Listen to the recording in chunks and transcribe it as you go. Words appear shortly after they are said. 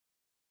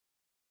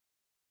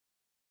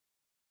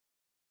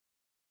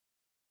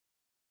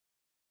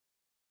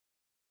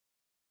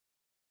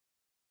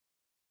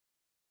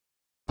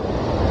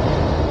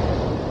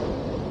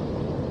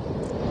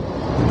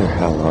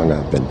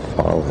I've been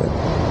falling.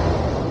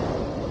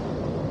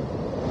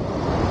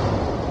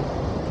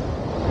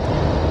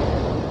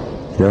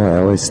 You know, I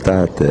always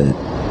thought that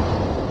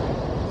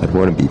I'd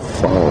want to be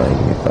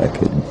falling if I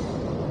could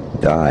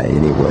die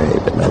anyway,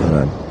 but now that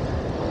I'm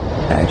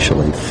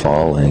actually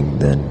falling,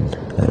 then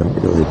I don't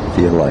really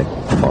feel like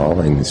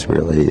falling's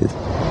really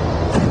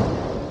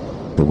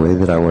the way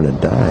that I want to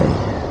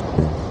die.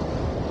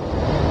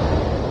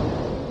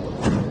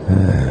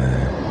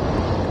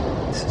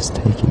 This is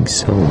taking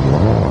so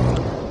long.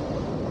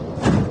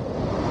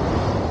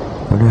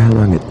 I wonder how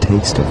long it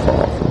takes to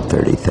fall from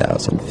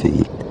 30,000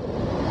 feet.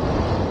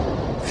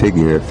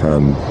 Figure if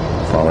I'm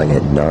falling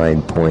at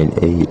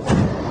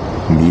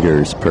 9.8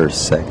 meters per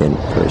second,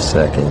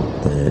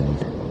 then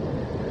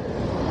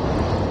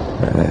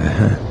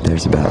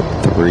there's about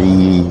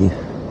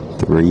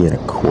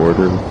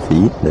 3.25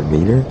 feet in a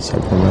meter,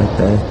 something like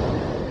that.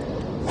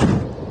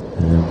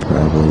 And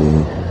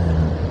probably,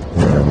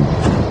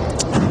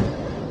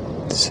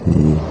 let's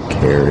see,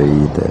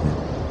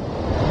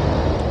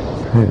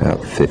 probably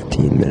about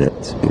 15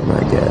 minutes would be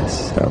my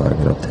guess, how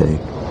long it'll take.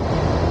 I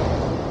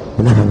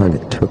wonder how long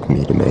it took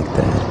me to make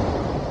that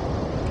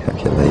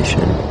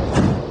calculation.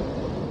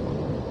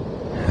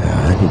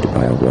 I need to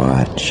buy a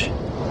watch.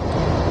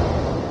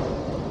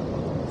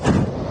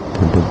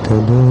 Dun, dun,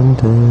 dun, dun,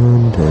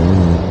 dun,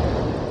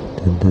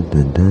 dun, dun,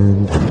 dun,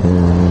 dun,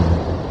 dun.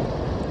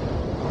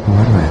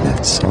 Why do I have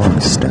that song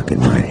stuck in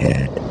my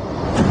head?